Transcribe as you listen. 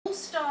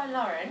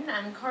Lauren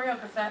and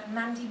choreographer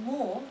Mandy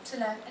Moore to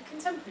learn a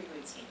contemporary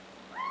routine.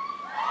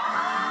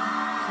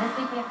 This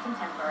week we have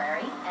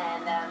contemporary,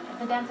 and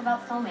it's a dance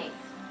about soulmates.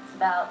 It's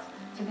about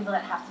two people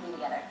that have to be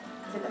together.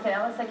 Okay,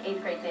 that looks like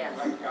 8th grade dance.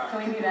 Can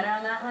we be better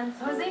on that one?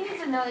 Jose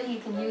needs to know that he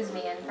can use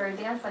me, and for a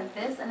dance like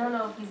this, I don't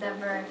know if he's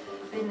ever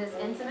been this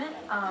intimate.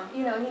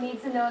 You know, he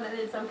needs to know that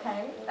it's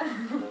okay.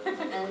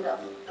 And go.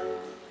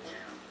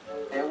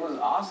 It was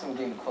awesome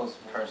getting close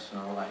and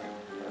personal. Like,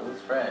 it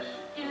was fresh.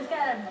 You just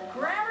gotta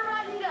grab her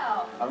right and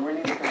go. I'm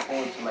really looking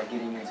forward to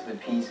getting into the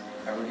piece.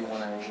 I really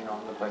want to,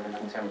 look like a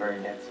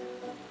contemporary dancer.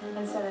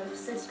 Instead of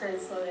 6th grade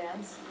slow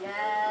dance.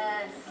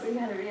 Yes. We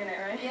gotta be in it,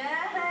 right?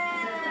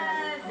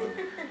 Yes.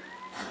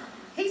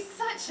 He's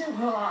such a boy.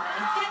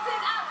 Get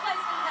in up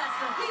close and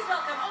personal. Please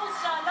welcome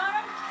All-Star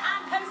Lauren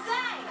and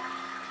Jose.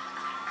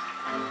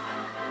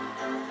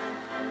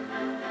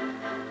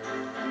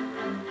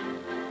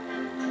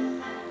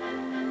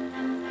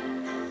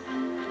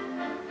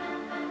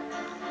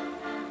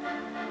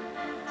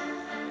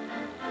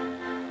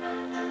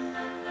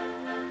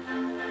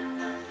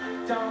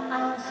 Don't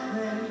ask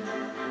me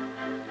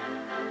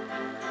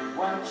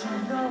what you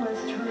know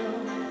is true.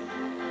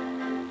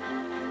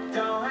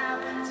 Don't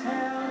have to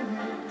tell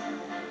you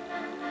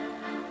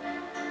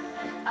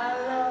I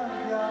love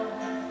your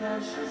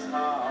precious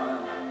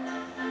heart.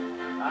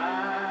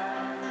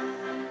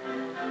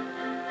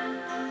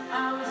 I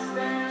was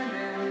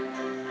standing,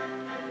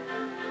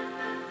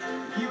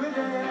 you were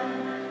there,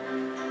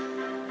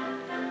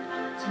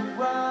 two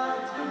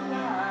worlds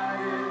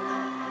collided,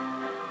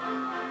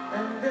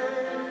 and they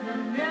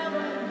could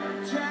never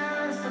tear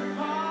us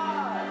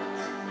apart.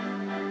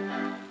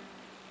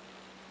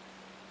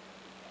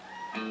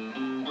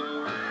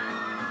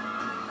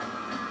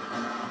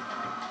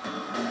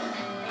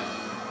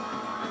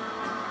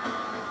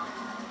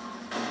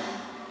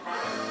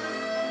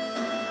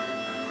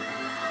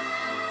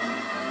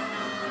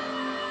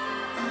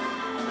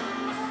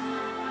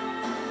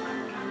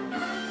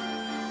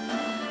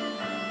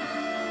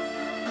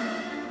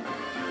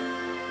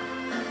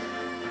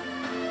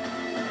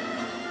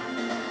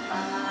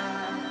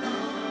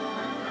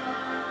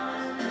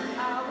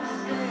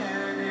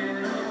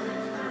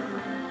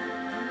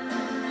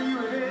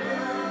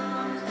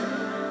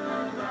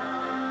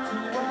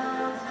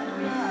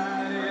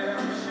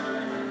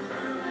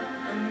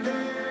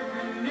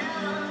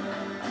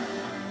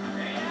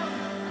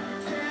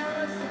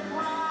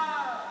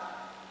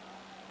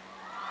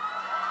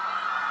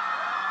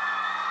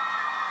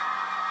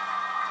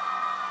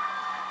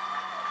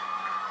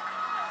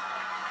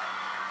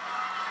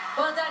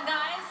 Well done,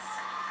 guys.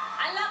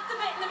 I love the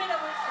bit in the middle,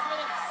 which is a bit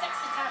of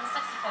sexy time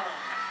saxophone.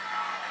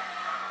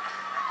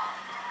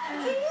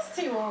 These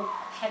two all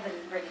heaven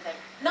breathing.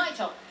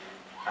 Nigel.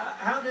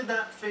 How did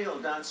that feel,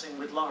 dancing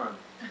with Lauren?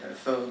 It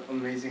felt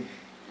amazing.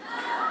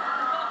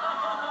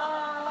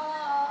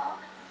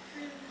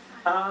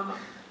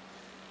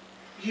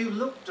 You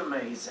looked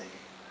amazing.